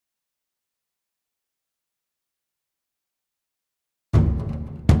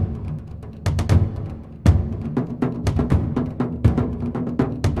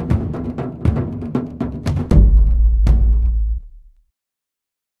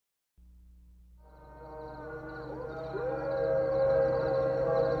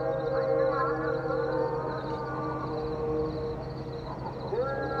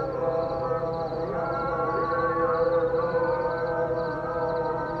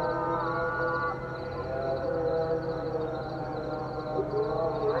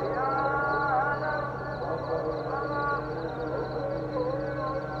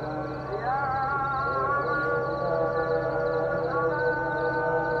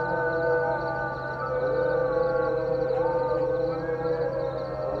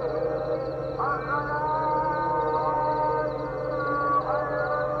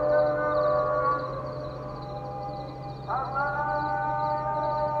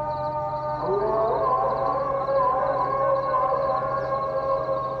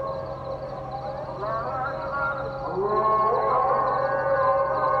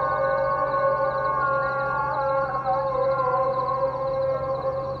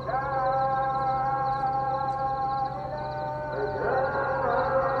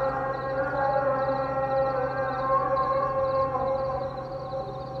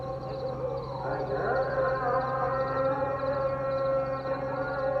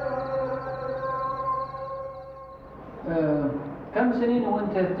كم سنين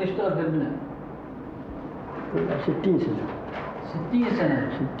وانت تشتغل في البناء؟ 60 سنة. 60 سنة؟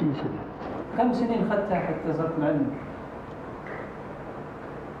 60 سنة. كم سنين أخذتها حتى صرت معلم؟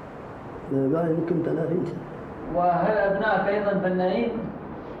 يمكن 30 سنة. وهل أبنائك أيضا فنانين؟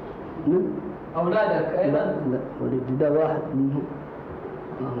 نعم. أولادك أيضا؟ لا ولدي ده واحد منهم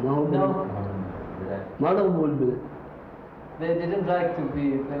ما هو بناء. ما رغبوا البناء. They didn't like to be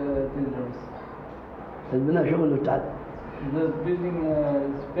builders. البناء شغله تعب. The building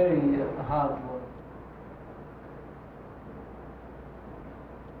is very hard work.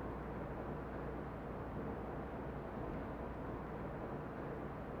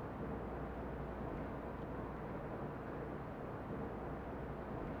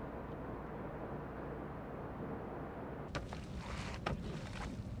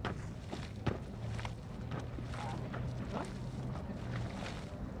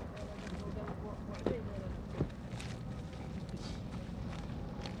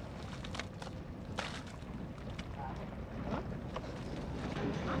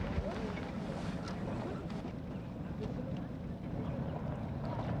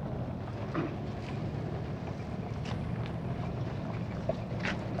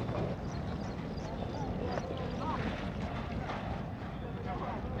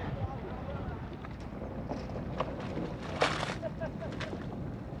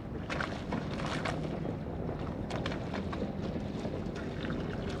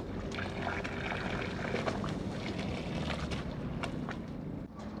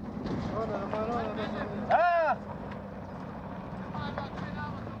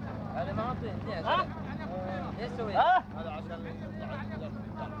 هذا ما اعطيه ايش تسوي؟ هذا عشان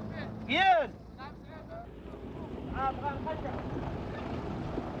كيل ابغى نخشب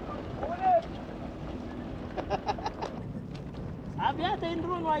ولد ابيات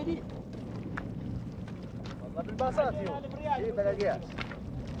يندرون وايدين والله بالباصات في بلاقيها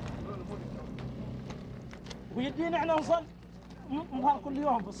ويدينا احنا نصل نظهر كل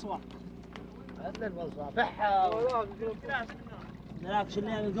يوم في الصباح مثل المصابيح لا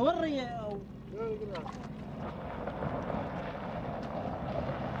شلنا القوري او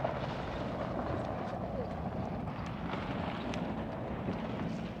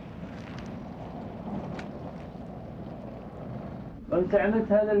انت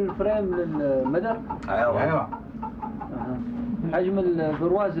عملت هذا الفريم للمدر؟ ايوه. حجم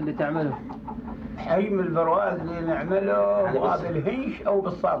البرواز اللي تعمله؟ حجم البرواز اللي نعمله هذا بالهنش او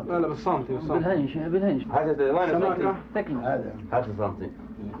بالسنتي؟ لا بالسنتي. بالهنش. هذا تكلمة. هذا سنتي.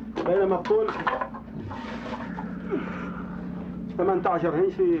 بينما الطول 18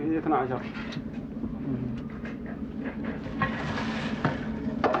 هنش في 12.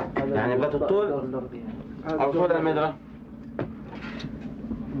 يعني بس الطول او طول المدرة.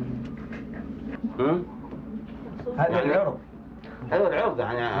 هذا العرض. ايوه العرض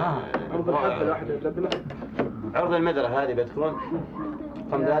يعني عرض الحبة الواحدة لبنة. عرض المدرة هذه بتكون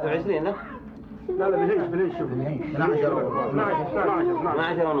 25 لا؟ لا بالهنش شوف بالهنش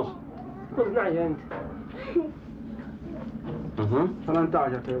 12 ونص 12 انت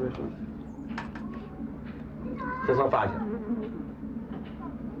 18 كذا 19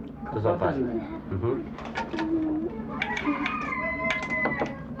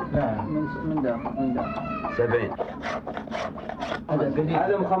 لا من ده 70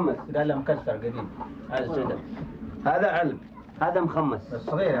 هذا مخمس. لا مكسر قديم هذا صدر هذا علب. هذا مخمس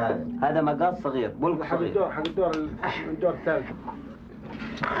الصغير هذا مقاس صغير بلق صغير حق الدور الثالث.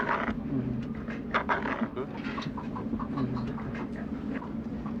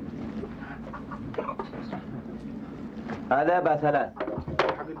 هذا ب3.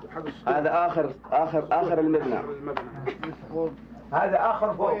 هذا آخر المبنى. هذا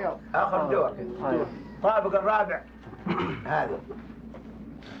آخر فوق آخر دور. طابق الرابع هذا.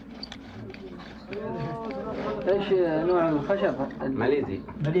 ايش نوع الخشب؟ ماليزي.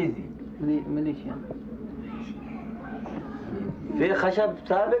 ماليزيا. في خشب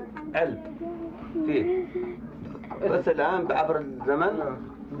سابق علب فيه بس الآن بعبر الزمن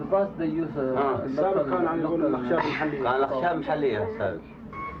الباص ده يوسف السابق كان يقول الأخشاب المحلية. كان الأخشاب محلية السابق.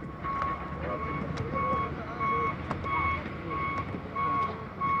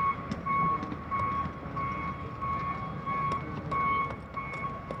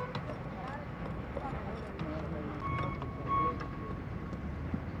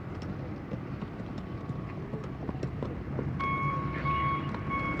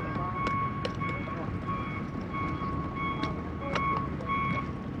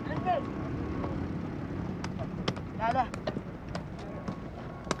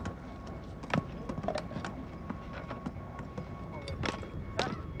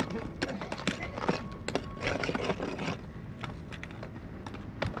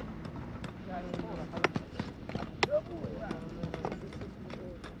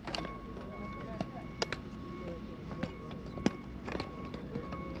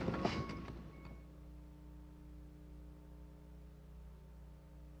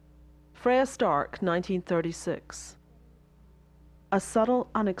 Freya Stark, 1936. A subtle,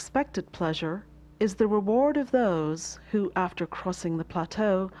 unexpected pleasure is the reward of those who, after crossing the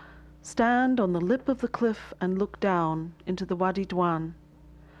plateau, stand on the lip of the cliff and look down into the Wadi Dwan.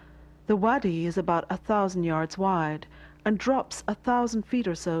 The wadi is about 1,000 yards wide and drops 1,000 feet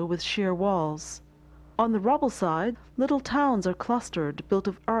or so with sheer walls. On the rubble side, little towns are clustered, built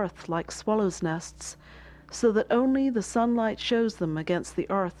of earth like swallows' nests, so that only the sunlight shows them against the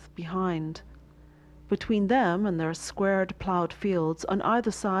earth behind. Between them and their squared ploughed fields on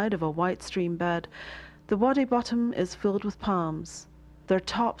either side of a white stream bed, the wadi bottom is filled with palms. Their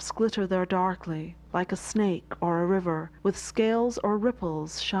tops glitter there darkly, like a snake or a river, with scales or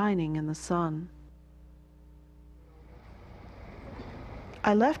ripples shining in the sun.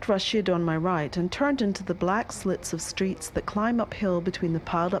 I left Rashid on my right and turned into the black slits of streets that climb uphill between the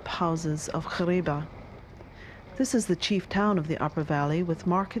piled-up houses of Khariba. This is the chief town of the Upper Valley, with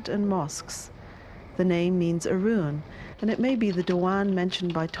market and mosques. The name means a ruin, and it may be the Diwan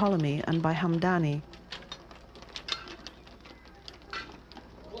mentioned by Ptolemy and by Hamdani.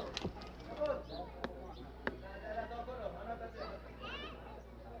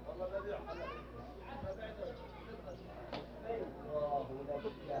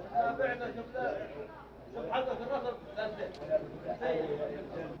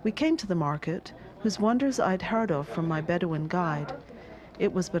 We came to the market, whose wonders I'd heard of from my Bedouin guide.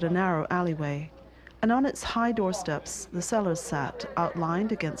 It was but a narrow alleyway, and on its high doorsteps the sellers sat,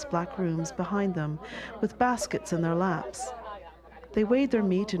 outlined against black rooms behind them, with baskets in their laps. They weighed their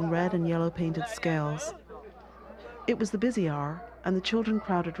meat in red and yellow painted scales. It was the busy hour, and the children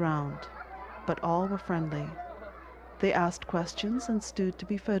crowded round, but all were friendly. They asked questions and stood to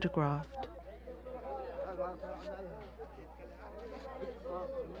be photographed.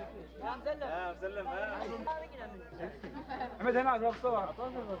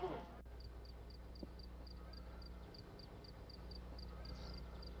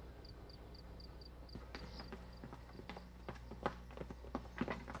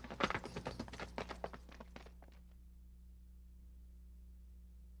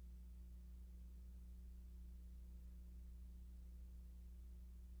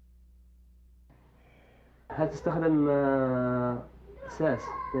 هل تستخدم اساس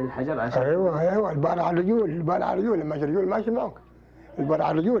من الحجر عشان؟ ايوه البار على الرجول لما الرجول ماشي معك. البار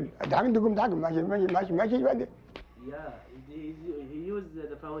على الرجول دعم تقوم دعم ماشي بعدين. Yeah, he used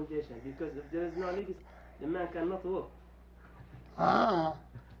the foundation because if there is no legs, the man cannot walk.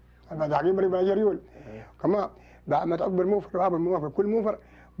 أنا دعيم بري رجول. كمان بعد ما تكبر موفر هذا الموفر كل موفر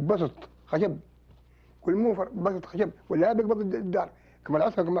بسط خشب. كل موفر بسط خشب ولا بيقبض الدار. كما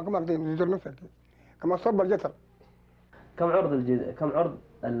العصر كما تزور نفسك. كما صب الجسر. كم عرض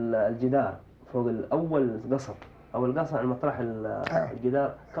الجدار فوق الأول قصر أو القصر على مطرح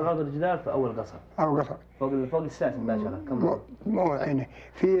الجدار، كم عرض الجدار في أول قصر؟ أول قصر. فوق الساس مباشرة كم؟ مو عينه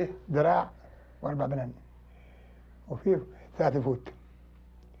فيه ذراع وأربع بنان وفيه 3 فوت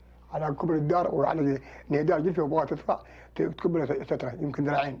على كبر الدار وعلى نهدار جلفة وبغى تدفع تكبر سترة يمكن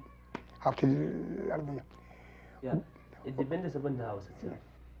ذراعين حافظ الأرضية. Yeah, it depends upon the house itself.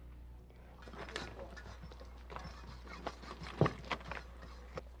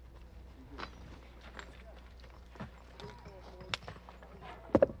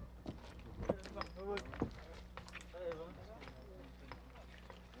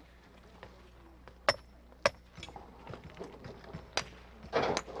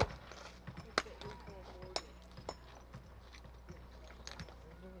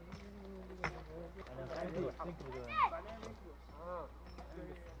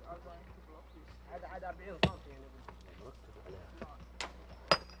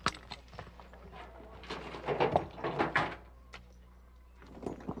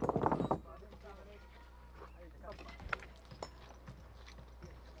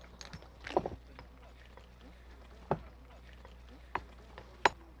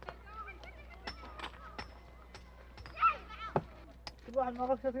 واحد ما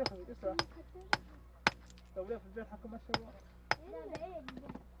غشت ياخذ اسرع. لو في البيت حكم مشى.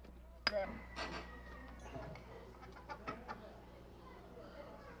 لا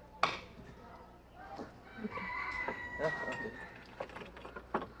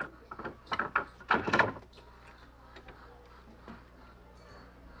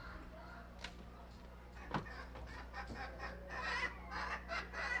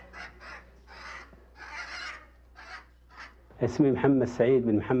اسمي محمد سعيد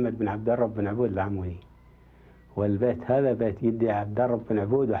بن محمد بن عبد الرب بن عبود العمودي، والبيت هذا بيت جدي عبد الرب بن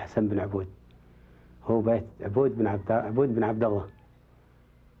عبود وحسن بن عبود، هو بيت عبود بن عبد الله،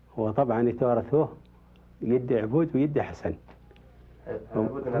 وطبعا يتوارثوه جدي عبود وجدي حسن،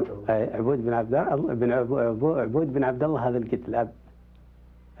 عبود بن عبد الله. عبود بن عبد الله عبود بن عبد الله هذا اللي قلت الأب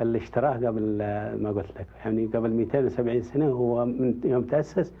اللي اشتراه قبل ما قلت لك، يعني قبل 270 سنة، وهو من يوم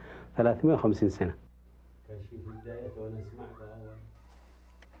تأسس 350 سنة. كان شيء في بدايته وأنا سمعته أول.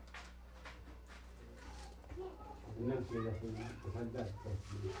 نمشي إلى المحلات.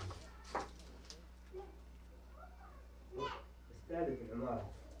 استاذ في العمارة،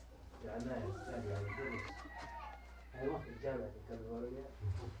 العناية استاذ يعني درس. أيوة في الجامعة الكاليفورنيا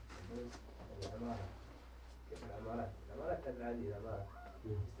درس العمارة، كيف العمارات العادية العمارة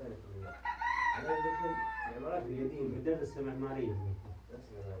استاذ في العمارة. أنا أقول العمارات القديمة بدرس معمارية.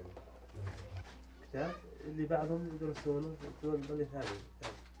 كتاب اللي بعضهم يدرسونه يكتبون البنية هذه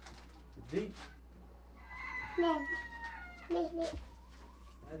دي. ليه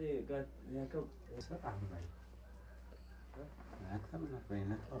هذه قالت لها كم؟ 7 معي. أكثر من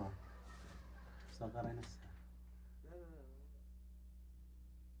 40 ترى. صغرين الساعة.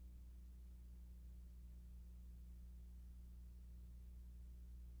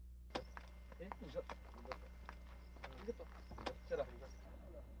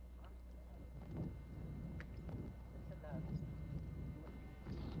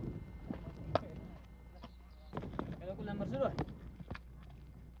 كلها مرسلوه.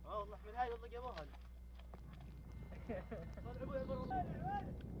 والله من هاي والله جابوها.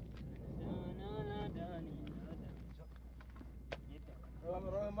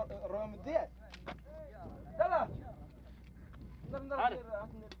 الرام الديات. يلا.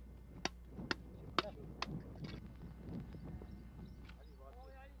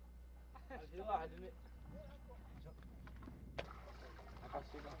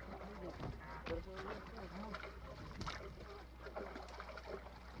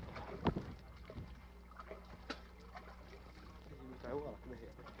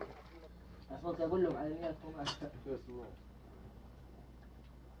 أصلا أقول لهم على نياتهم شو اسمه؟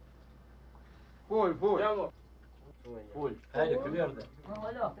 فول فول فول هذا كبير ده. هو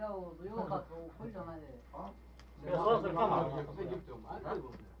لا تو ضيوفك وكلهم هذا. في صوص القمر جبتهم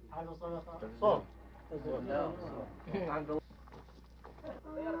هذا صوص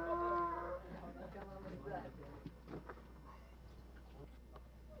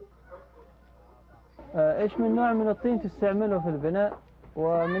ايش من نوع من الطين تستعمله في البناء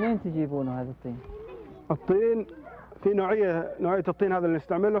ومنين تجيبونه هذا الطين؟ الطين في نوعية الطين هذا اللي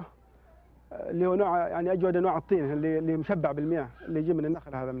نستعمله اللي هو نوع يعني أجود أنواع الطين اللي مشبع بالمياه، اللي يجي من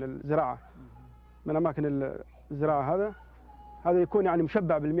النخل هذا من الزراعة، من أماكن الزراعة هذا يكون يعني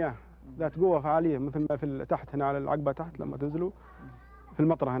مشبع بالمياه ذات قوة فعالية، مثل ما في تحت هنا على العقبة تحت لما تنزلوا في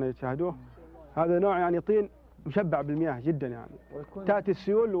المطرة هنا تشاهدوه. هذا نوع يعني طين مشبع بالمياه جدا، يعني تأتي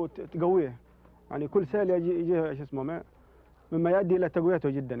السيول وتقويه، يعني كل سيل يجي ايش اسمه مما يؤدي الى تقويته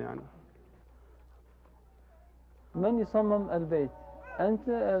جدا. يعني من يصمم البيت؟ انت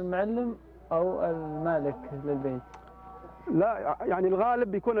المعلم او المالك للبيت؟ لا يعني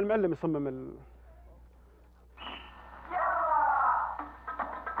الغالب بيكون المعلم يصمم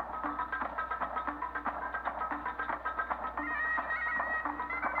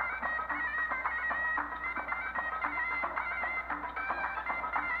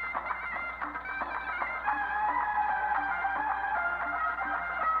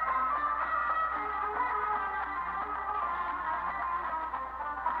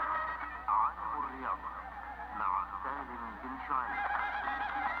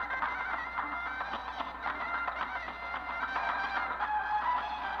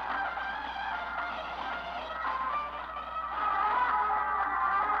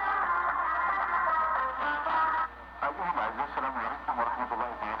السلام عليكم ورحمة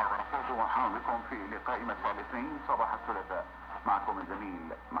الله تعالى وبركاته، ومرحبا بكم في لقاء مساء الاثنين صباح الثلاثاء، معكم الزميل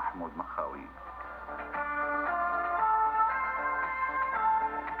محمود مخاوي.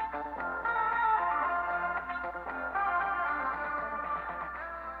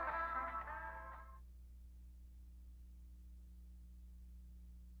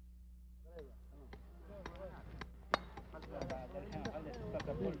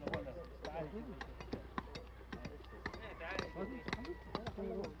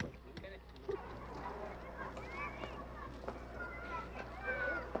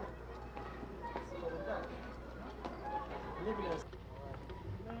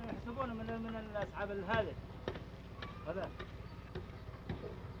 يحسبونه من الاسعاب هذه هذا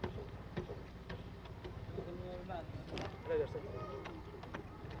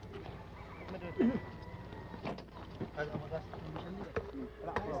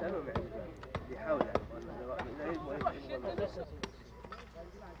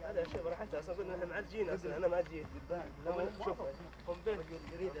هذا شوف راح انت اصلا قلنا احنا معجين اصلا انا ما جيت شوف هم بين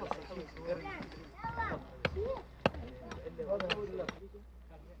يريد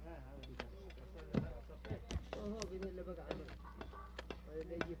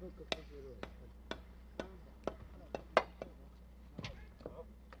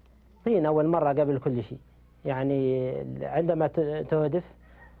طين أول مرة قبل كل شيء، يعني عندما تهدف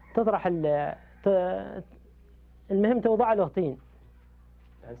تطرح المهم توضع له طين،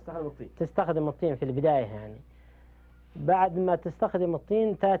 يعني تستخدم الطين. تستخدم الطين في البداية يعني. بعد ما تستخدم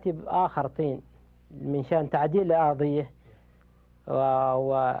الطين تأتي بآخر طين من شان تعديل الأرضية،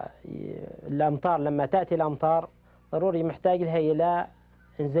 والأمطار لما تأتي الأمطار ضروري محتاج لها إلى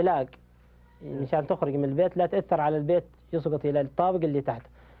انزلاق مشان تخرج من البيت لا تأثر على البيت يسقط إلى الطابق اللي تحته،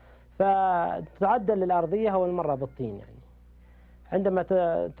 فتعدل الأرضية أول مرة بالطين يعني. عندما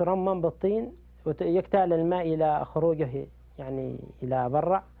ترمم بالطين ويكتال الماء إلى خروجه يعني إلى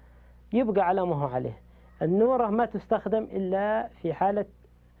برا، يبقى على ما هو عليه. النورة ما تستخدم إلا في حالة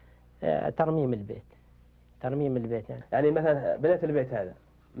ترميم البيت. ترميم البيت يعني مثلا بنيت البيت هذا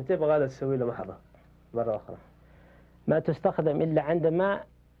متى يبغى تسوي له محضة مرة أخرى؟ ما تستخدم إلا عندما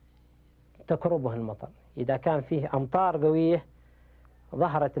تكربه المطر. إذا كان فيه أمطار قوية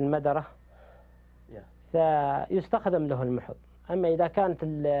ظهرت المدرة فيستخدم له المحض. أما إذا كانت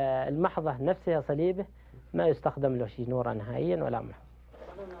المحضة نفسها صليبة ما يستخدم له شيء نورا نهائيا ولا محض.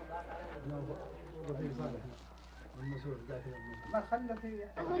 ما خلى في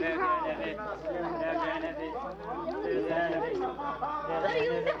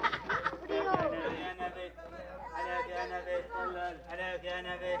عليك يا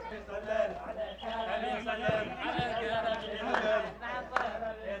نبي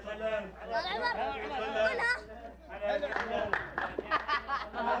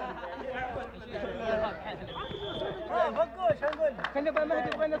بقوش هنقول كنا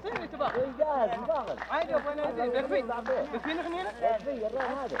بمهدي بغينا نصير تبغى جاهز باغل عادي بغينا نصير بكفي نغنينا بكفي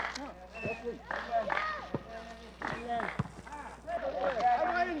الرام هذا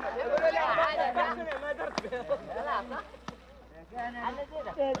ما درت به لا صح على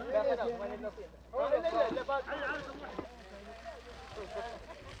زينه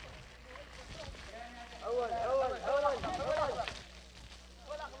اول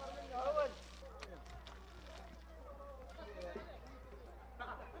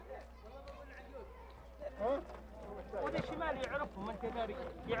وده الشمال يعرفهم انت داري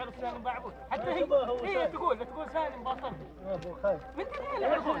يعرف سالم بعبود حتى هي تقول سالم باطل ابو خالد من اللي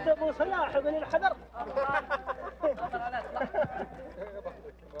يعرفون ابو صلاح بن الحذر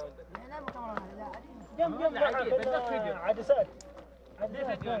جنب عدسات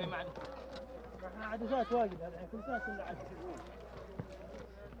عدسات واجد هذا كل سنه كله عدسات.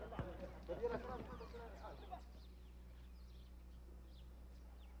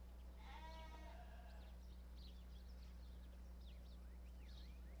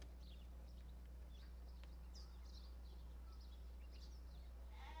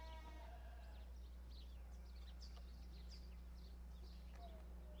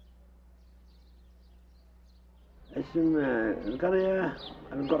 اسم القرية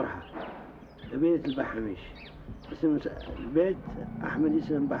القرحة قبيلة البحاميش. اسم البيت أحمد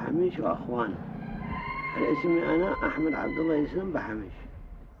يسلم بحاميش وأخوانه. الاسم أنا أحمد عبد الله يسلم بحاميش.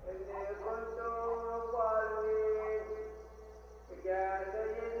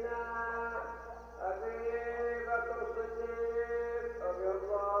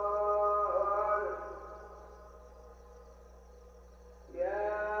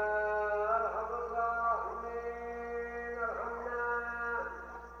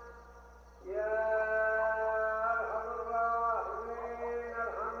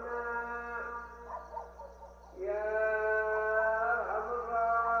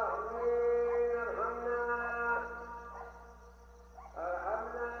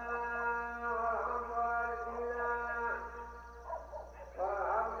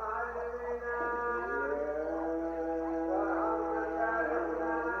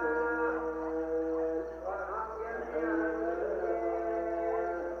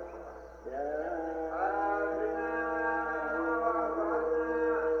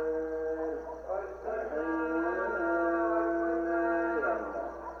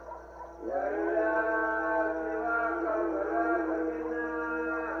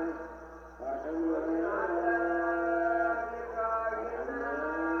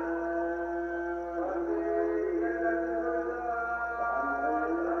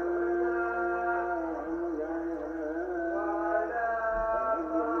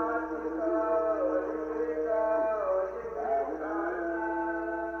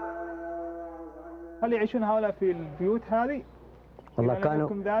 هل يعيشون هؤلاء في البيوت هذه؟ والله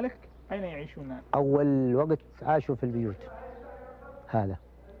كانوا ذلك أين يعيشون؟ أول وقت عاشوا في البيوت هذا،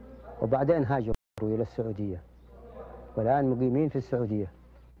 وبعدين هاجروا إلى السعودية. والآن مقيمين في السعودية.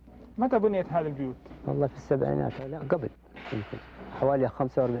 متى بنيت هذه البيوت؟ والله في السبعينات، لا قبل، يمكن حوالي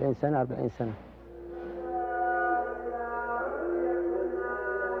 45 سنة 40 سنة.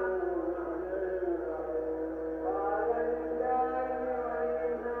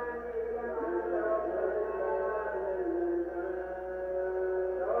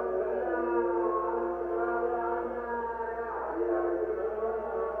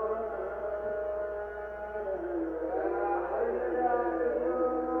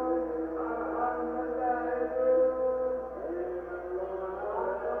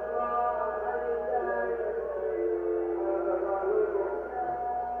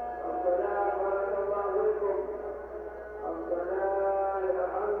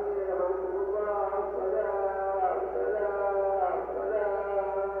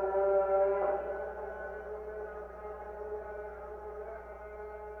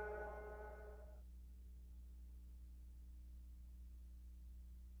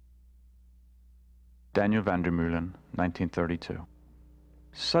 Daniel van der Meulen, 1932.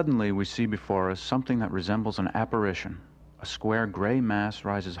 Suddenly we see before us something that resembles an apparition. A square gray mass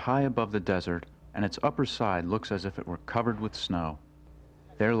rises high above the desert, and its upper side looks as if it were covered with snow.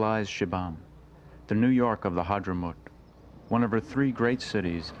 There lies Shibam, the New York of the Hadramut, one of her 3 great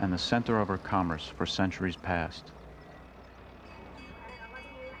cities and the center of her commerce for centuries past.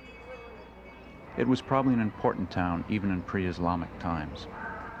 It was probably an important town even in pre-Islamic times.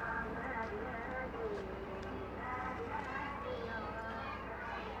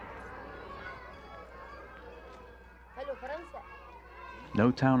 No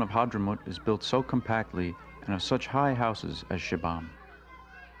town of Hadramut is built so compactly and of such high houses as Shibam.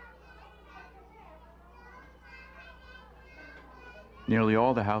 Nearly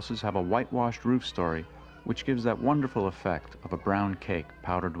all the houses have a whitewashed roof story, which gives that wonderful effect of a brown cake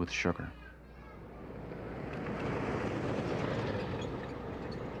powdered with sugar.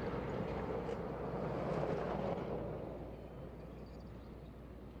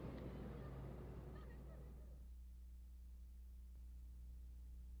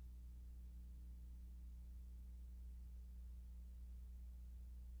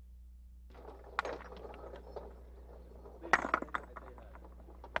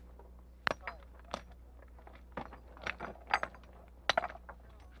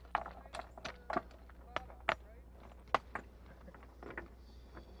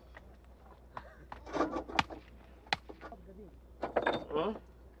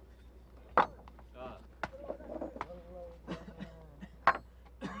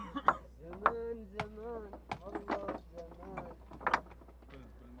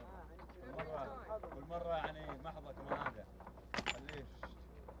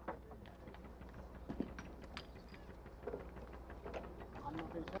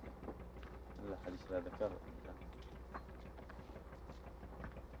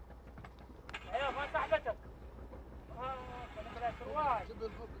 ايوه ما صاحبتك بلا سروال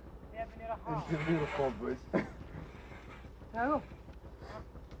يا ابني رحال جبني الخوف بس ايوه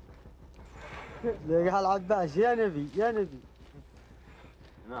لقى العباس يا نبي يا نبي.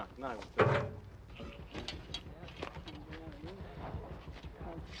 نعم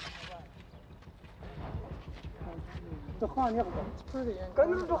الدخان يغضب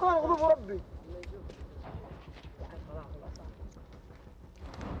كان الدخان يغضب ربي.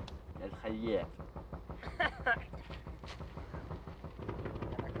 الخياط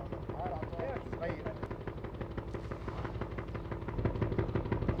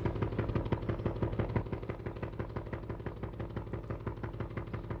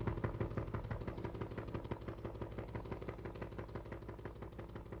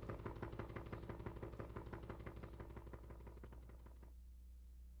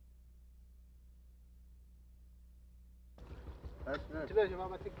انتبه يا جماعه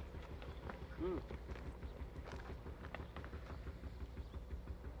ما تك.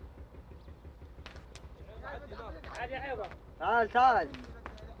 تعال تعال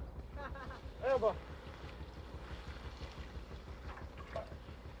يابا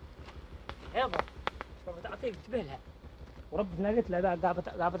يابا طب تعطيك انتبه لها ورب لقيت لها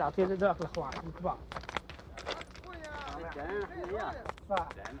قاعد تعطيه ذاك الاخوان الكبار صح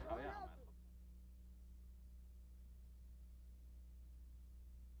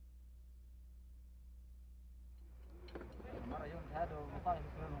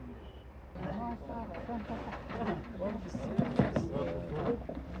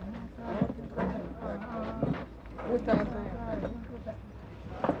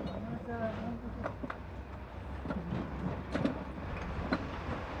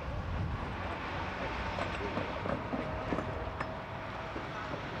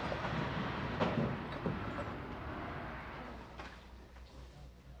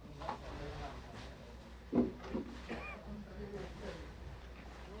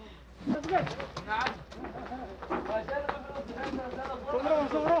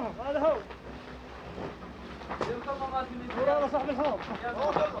هذا هو والله صاحب الحوض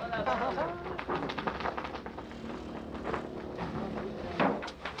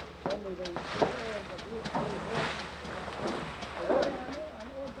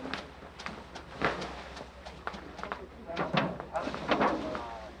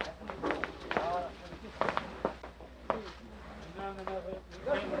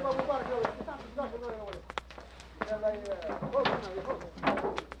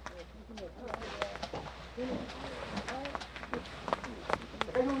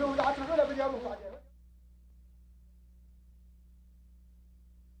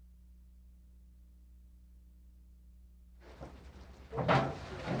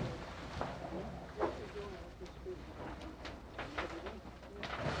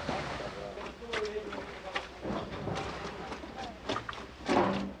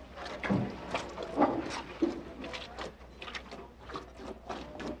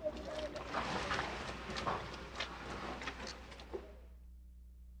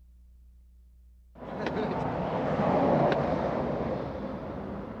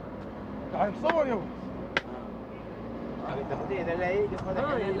صور يوم بس افتين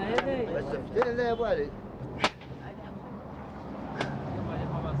لا يا ابو علي.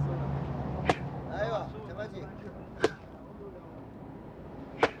 ايوه تماشي.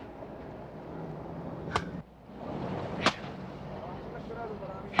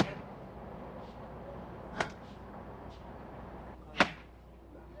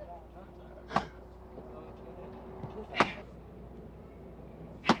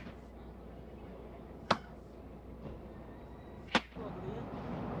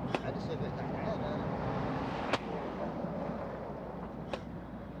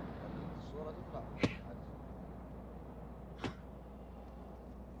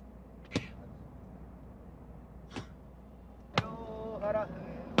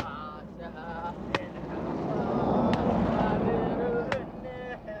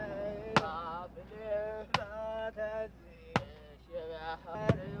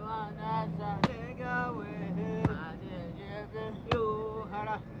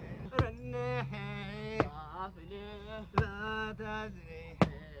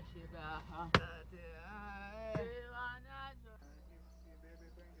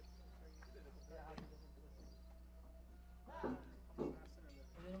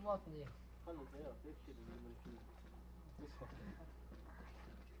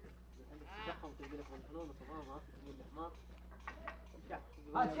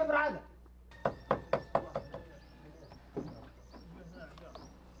 هات شبر عادة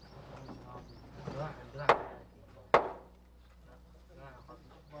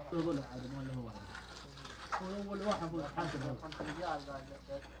يقول عادة ولا هو هو أول واحد هو حاسب 5 ريال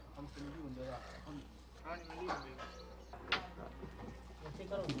 5 مليون دولار 8 مليون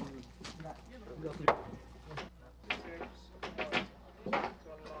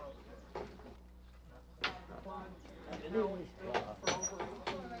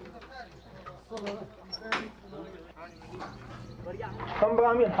كم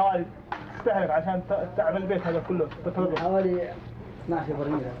براميل حوالي تستهلك عشان تعمل البيت هذا كله تتربط؟ حوالي 12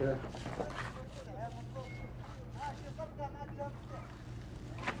 برميل كذا.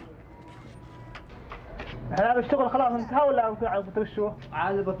 هذا الشغل خلاص انتهى ولا عاد ترشوه؟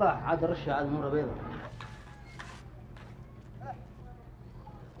 عاد البطاح عاد رشه عاد نوره بيضاء.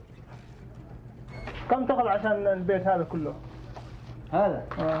 كم تاخذ عشان البيت هذا كله؟ هذا؟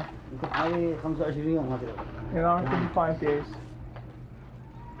 يمكن حوالي 25 يوم هكذا. around 25 days.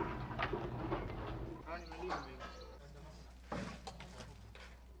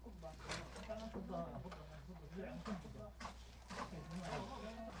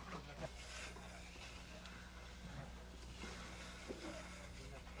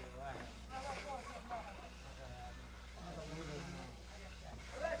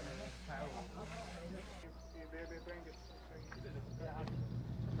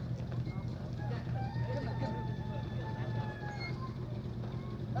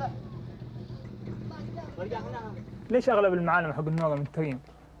 ليش اغلب المعالم حق النورة منتهين؟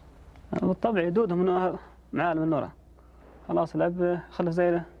 بالطبع يدودهم من معالم النورة. خلاص الاب خلف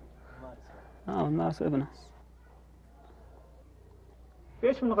زي مارس ابنه.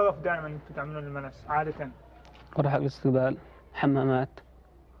 ايش من غرف دائما تعملون المنس عادة؟ غرف حق الاستقبال، حمامات.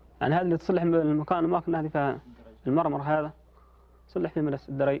 يعني هذا اللي تصلح المكان الاماكن هذه فيها المرمر هذا تصلح فيه ملس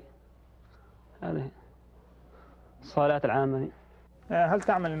الدري. هذه الصالات العامة دي. هل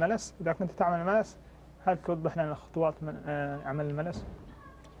تعمل الملس؟ إذا كنت تعمل الملس هل توضح لنا خطوات من عمل الملس؟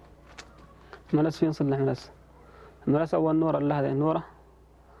 الملس فيه نصلح ملس. الملس أول نورة اللي هذه النورة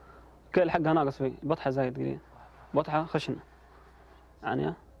كل حقها ناقص فيه، بطحة زايد قليل، بطحة خشنة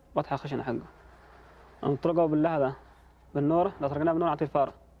يعني بطحة خشنة حقه. نطرقه بالله بالنورة، لو طرقناه بالنورة نعطيه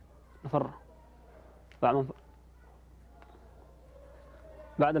الفارة نفره.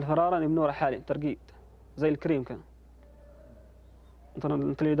 بعد الفرارة نجيب نورة حالي ترقيد زي الكريم كذا،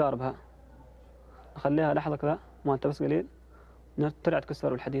 نطلي دار بها، نخليها لحظة كذا ما تبس قليل، ترجع تكسر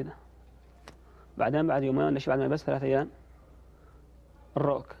بالحديدة. بعدين بعد يومين بعد ما يبس 3 أيام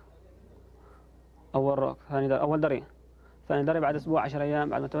الروك، أول روك، ثاني دري، أول دري، ثاني دري بعد أسبوع 10 أيام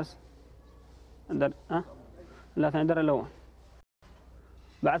بعد ما تبس لا ثاني دري الأول،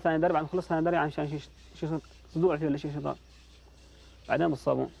 بعد ثاني دري بعد ما خلص ثاني دري عشان شي صدوع فيه ولا شي شطار، بعدين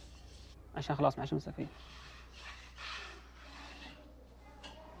بالصابون عشان خلاص ما عادش مسك فيه.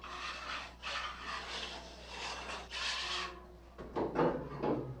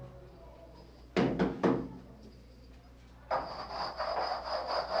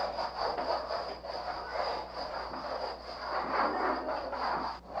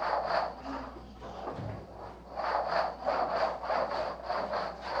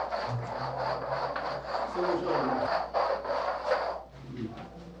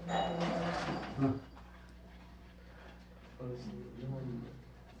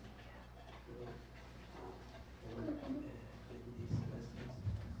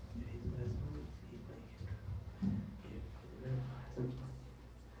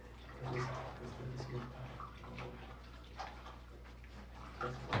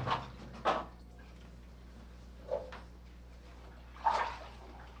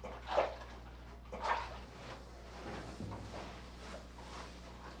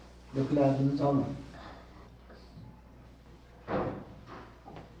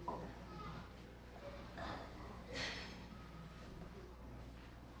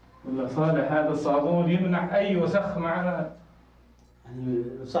 والله صالح هذا الصابون يمنع أي وسخ معنا. يعني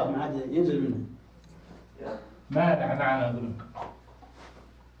الوسخ ما عاد ينزل منه. مانع معنا أقول لك.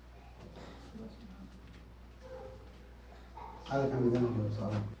 هذا كان بدنا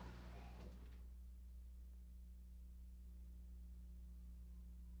الصابون.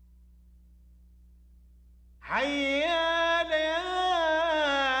 حيا ليالي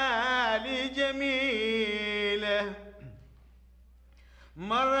جميلة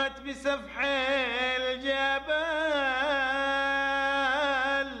مرت بسفح الجبل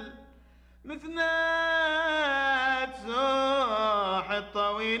مثنات سوح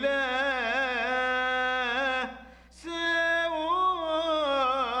الطويلة سوون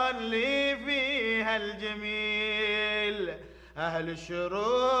لي فيها الجميل أهل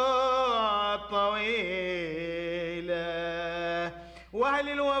الشروع الطويلة وأهل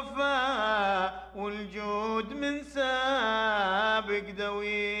الوفاء والجود من سابق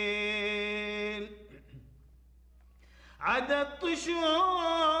دويل عدد طشوش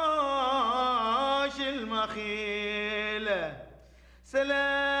المخيلة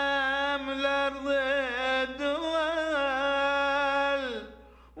سلام الأرض الدول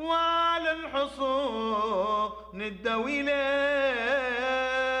وعلى الحصون الدويلة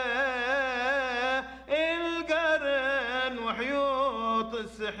القرن وحيوط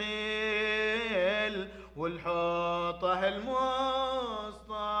السحيل والحوطة المستطيلة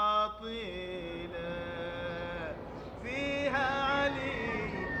فيها علي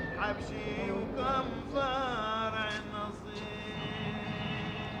حبشي وكم فرع نصيب.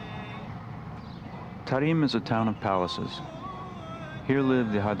 Tarim is a town of palaces. Here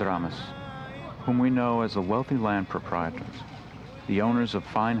live the Hadramas, whom we know as the wealthy land proprietors, the owners of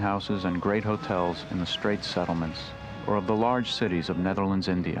fine houses and great hotels in the Straits settlements, or of the large cities of Netherlands,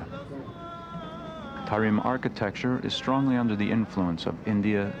 India. Tarim architecture is strongly under the influence of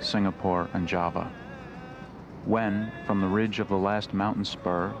India, Singapore, and Java. When, from the ridge of the last mountain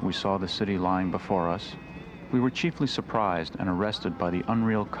spur, we saw the city lying before us, we were chiefly surprised and arrested by the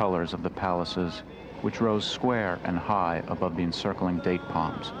unreal colors of the palaces, which rose square and high above the encircling date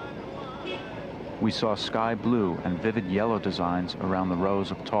palms. We saw sky blue and vivid yellow designs around the rows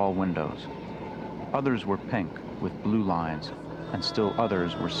of tall windows. Others were pink with blue lines, and still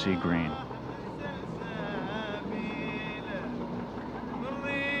others were sea green.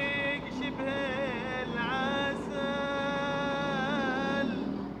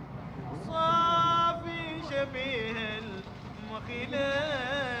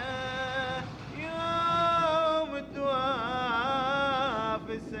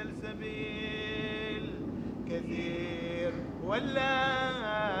 ولا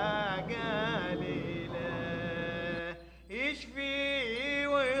قليلة يشفي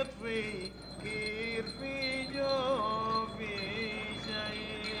ويطفي كير في جوفي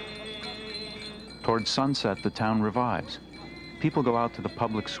شعيل. Towards sunset, the town revives. People go out to the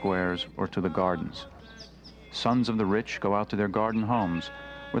public squares or to the gardens. Sons of the rich go out to their garden homes,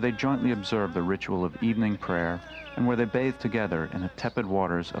 where they jointly observe the ritual of evening prayer and where they bathe together in the tepid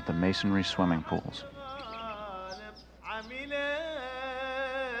waters of the masonry swimming pools.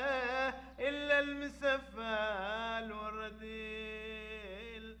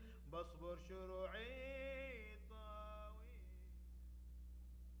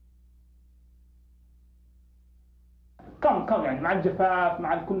 كم يعني مع الجفاف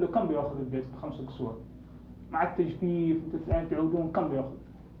مع الكل كم بياخذ البيت ب5 كسور؟ مع التجفيف تعودون كم بياخذ؟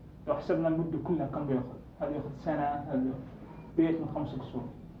 لو حسبنا المدة كلها كم بياخذ؟ هذا ياخذ سنة، هذا بيت من 5 كسور.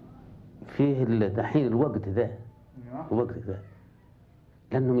 فيه الحين الوقت ذا الوقت ذا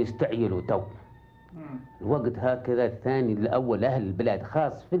لأنهم يستعجلوا تو. الوقت هكذا الثاني الأول أهل البلاد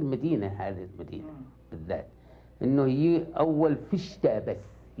خاص في المدينة، هذه المدينة بالذات إنه هي أول في الشتاء بس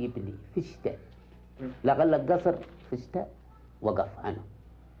يبني في الشتاء، لغلق قصر في الشتاء وقف عنه،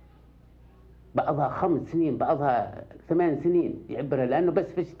 بعضها 5 سنين بعضها 8 سنين يعبرها لأنه بس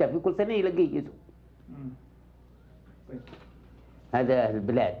في الشتاء في كل سنة يلاقيه يسوق. هذا أهل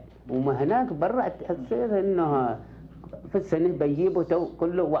البلاد. وما هناك برا تصير إنه في السنة بيجيبوا تو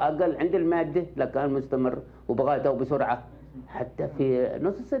كله وأقل عند المادة لكان مستمر وبغاه تو بسرعة حتى في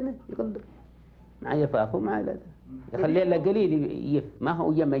نص السنة يقدر مع يفاف ومع هذا يخليه له قليل يف ما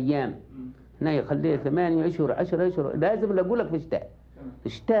هو أيام هنا يخليه 8 أشهر 10 أشهر. لازم أقول لك في الشتاء،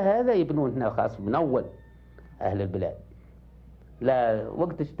 الشتاء هذا يبنون هنا خاص من أول أهل البلاد، لا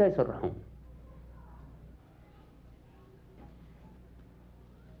وقت الشتاء يسرحون.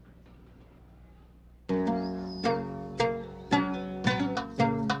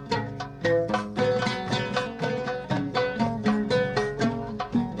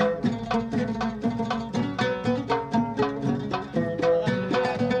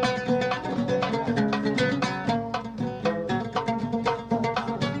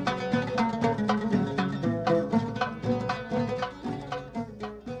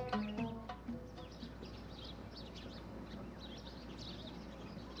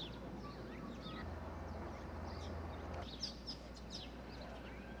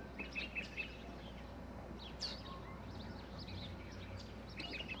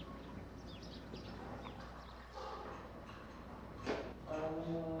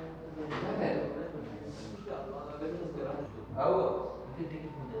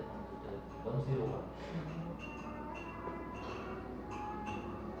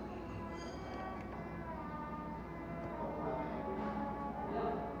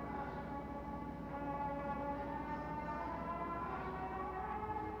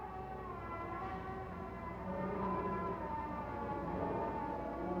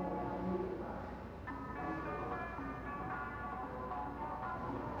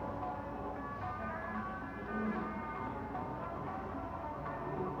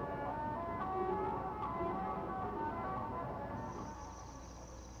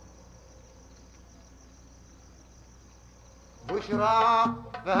 بشرى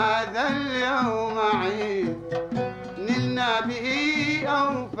فهذا اليوم عيد نلنا به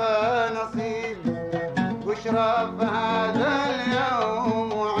أوفى نصيب. بشرى فهذا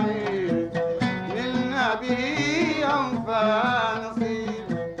اليوم عيد نلنا به أوفى نصيب.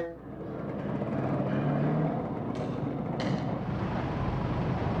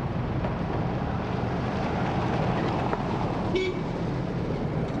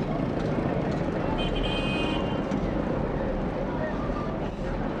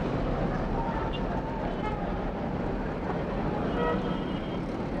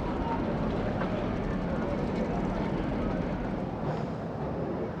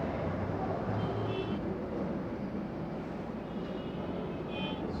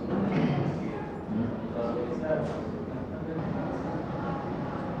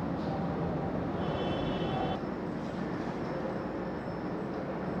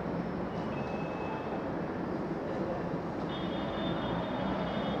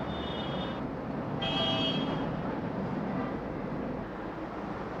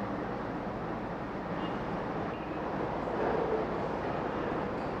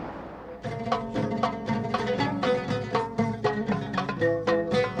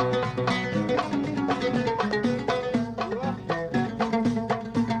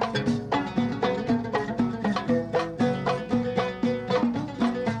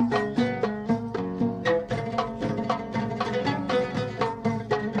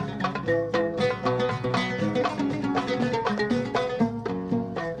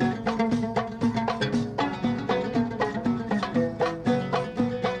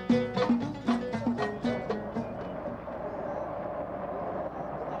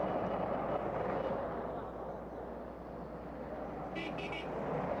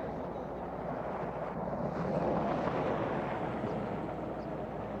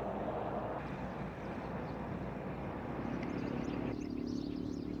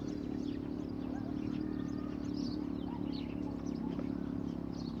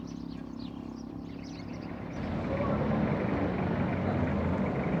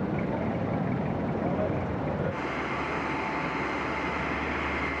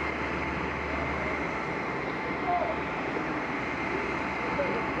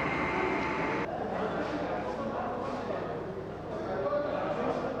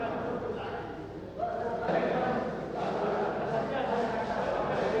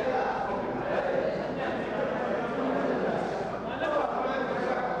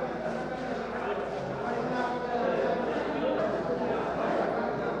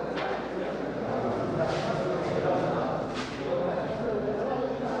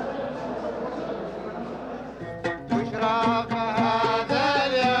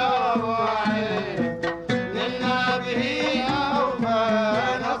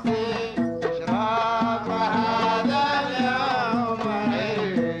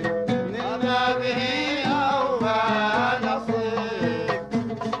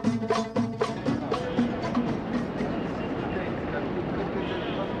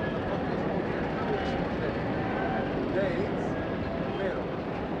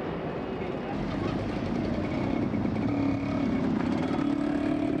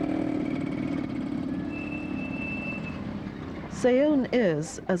 Seoul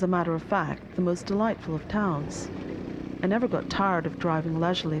is, as a matter of fact, the most delightful of towns. I never got tired of driving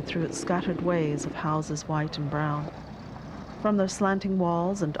leisurely through its scattered ways of houses white and brown. From their slanting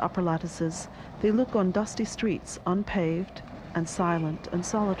walls and upper lattices, they look on dusty streets unpaved and silent and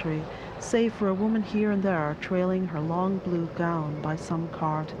solitary, save for a woman here and there trailing her long blue gown by some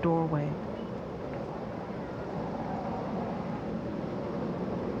carved doorway.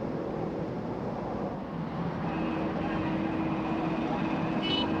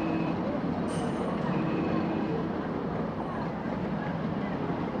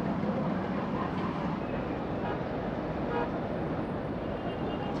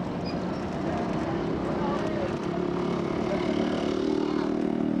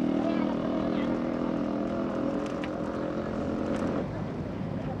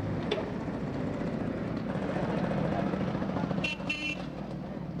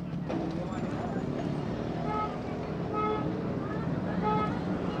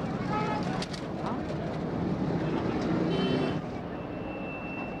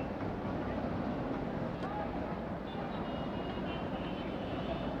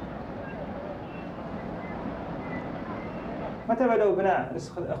 متى بدأوا بناء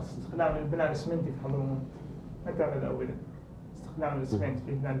استخدام البناء الإسمنتي في حضرموت؟ متى بدأوا استخدام الإسمنت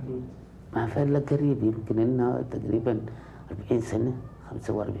في بناء البيوت؟ ما فعلا قريب، يمكن إنه تقريبا 40 سنة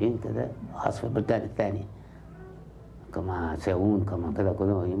 45 كذا، خاصة في البلدان الثانية كما سيئون كما كذا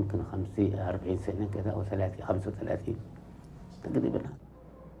كذا، يمكن 40 سنة كذا أو 30 35 تقريبا.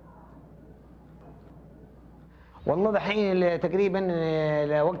 والله دحين تقريبا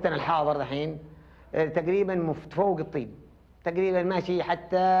وقتنا الحاضر دحين تقريبا فوق الطين، تقريبا ماشي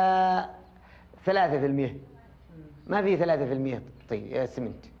حتى 3%، ما في 3% طين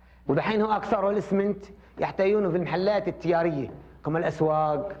اسمنت. ودحين هو اكثر الاسمنت يحتاجونه في المحلات التجاريه كما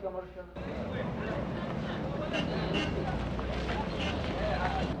الاسواق.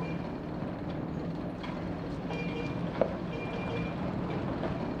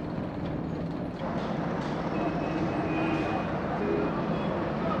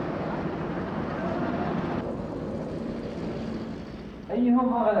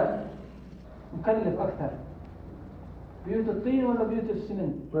 أيهم أغلى مكلف أكثر، بيوت الطين ولا بيوت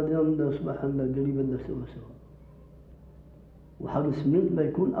السمنت؟ اليوم أصبح عندنا قريبا سوا سوا، وحق السمنت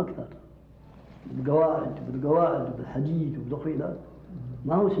بيكون أكثر بالقواعد وبالحديد وبالدخيلات.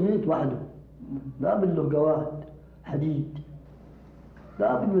 ما هو سمنت وحده، لابد له قواعد حديد،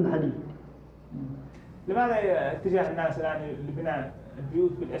 لابد من حديد. لماذا اتجاه الناس الآن لبناء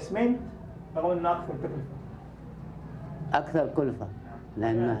البيوت بالإسمنت رغم أنه أكثر تكلفة؟ أكثر كلفة،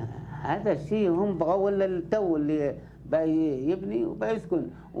 لأن هذا الشيء هم بغوا التو اللي بيبني وبيسكن،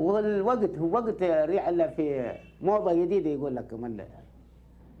 والوقت هو وقت ريح إلا في موضة جديدة يقول لك كمان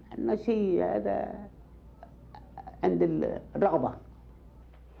أن شيء هذا عند الرغبة.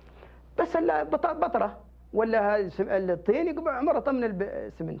 بس بطرة ولا الطين يقبع عمرة من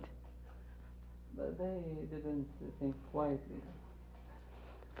السمنت. They didn't think quietly.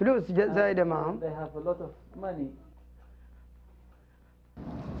 فلوس زايدة معهم. They have a lot of money.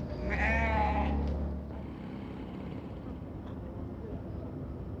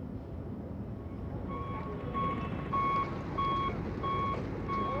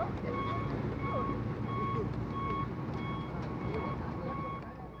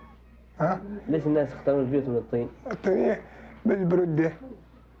 ها؟ ليش الناس يختارون البيوت من الطين؟ الطين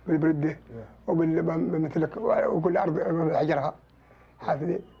بالبردة وبمثل لك وكل أرض حجرها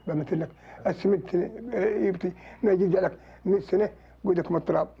هذه بمثل لك. السمنت يبطي ما يجي لك 100 سنة قدك من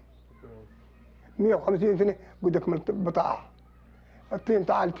التراب، 150 سنة قدك من البطاحة. الطين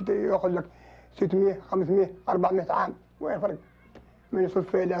تعال ياخذ لك 600 500 400 عام، وين الفرق؟ من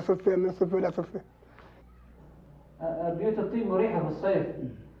صفة إلى صفة، من صفة إلى صفة. بيوت الطين مريحة في الصيف،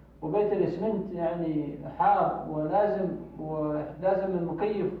 وبيت الاسمنت يعني حار ولازم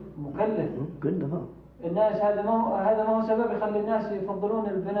المكيف مكلف. الناس هذا ما هو سبب يخلي الناس يفضلون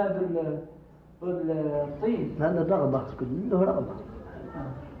البناء بالطين. هذا رغبة، كله رغبة.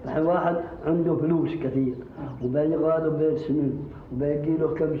 الحين واحد عنده فلوس كثير وبيبغى له بيت سمنت وبيجي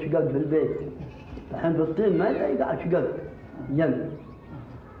له كم شقق في البيت. الحين في الطين ما يلقى شقق يم.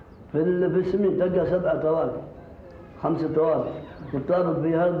 في السمنت تلقى 7 طوابق 5 طوابق والطابق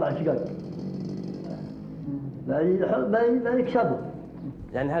فيها 4 شقق. بيكسبوا.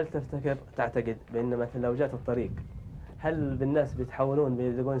 يعني هل تعتقد بأن مثلا لو جات الطريق هل بالناس بيتحولون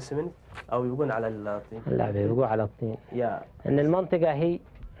بيلقون السمنت أو يبقون على الطين؟ لا بيبقوا على الطين. إن المنطقة هي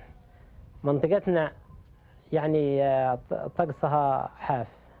منطقتنا يعني طقسها حاف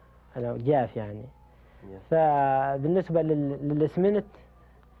أو جاف يعني. فبالنسبة للإسمنت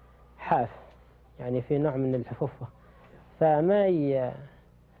حاف، يعني في نوع من الحفوفة،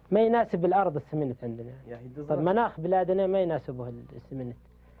 ما يناسب الأرض السمنت عندنا. طب مناخ بلادنا ما يناسبه السمنت.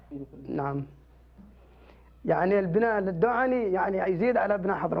 نعم. يعني البناء الدوعني يعني يزيد على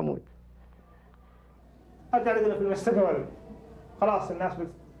بناء حضرموت. أرجع لنا في المستقبل خلاص الناس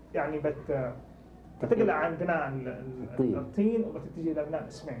بتقلع عن بناء الطين وبتتجه إلى بناء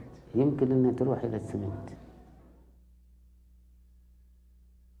الإسمنت. يمكن أنها تروح إلى السمنت.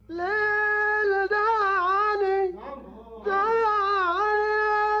 ليل دعني دعني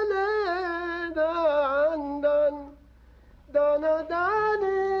دان دان دانا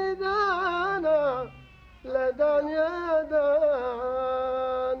داني دانا لدان يا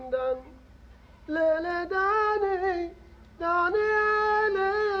دان دان ليل داني داني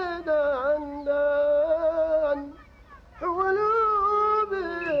لدان دان حولوا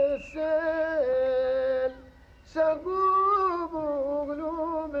بالسيل سقوب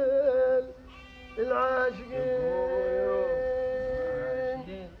قلوب العاشقين.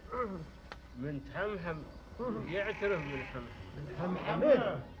 من تحمحم يعترف بالحمحم.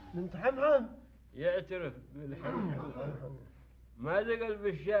 من تحمحم يعترف بالحمحم. ما زقل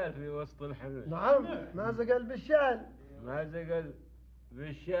بالشال في وسط الحمل. نعم ما زقل بالشال. ما زقل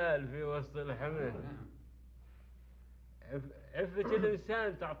بالشال في وسط الحمل. عفة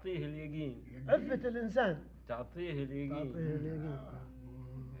الإنسان تعطيه اليقين. عفة الإنسان تعطيه اليقين. تعطيه اليقين.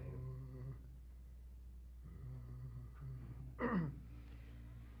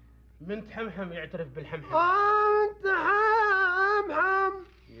 من تحمحم يعترف بالحمحم. من تحمحم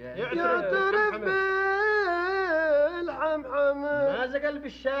يعترف بالحمحم. ما زقل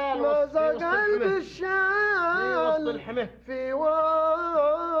بالشال. ما زقل بالشال في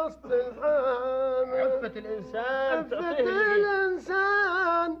وسط الحمل. عفة الإنسان تعطيه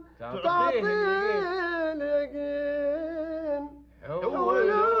الإنسان تعطيه اليقين.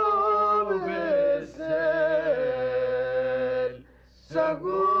 حولوا بالسيل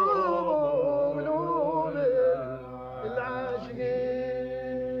سقوا قلوب العاشقين.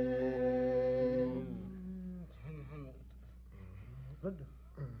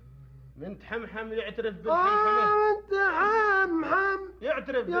 من تحمحم يعترف بالحمحمة. من تحمحم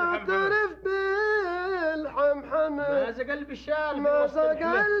يعترف بالحمحمة. ما زقل بالشال. ما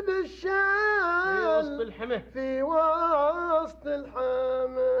زقل بالشال في وسط الحمى. في وسط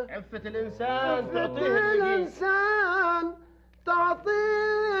الحمى. عفة الإنسان تعطيه الإنسان تعطيه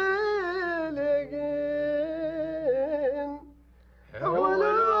اليقين.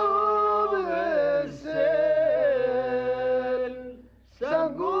 حولوا بالسيل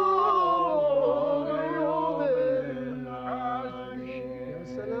سقوا قلوب العاشقين. يا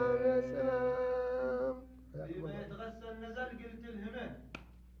سلام يا سلام. لما يتغسل نزل قلت الهمه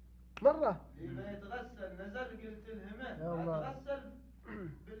مرة. لما يتغسل نزل قلت الهمه. يا الله. يتغسل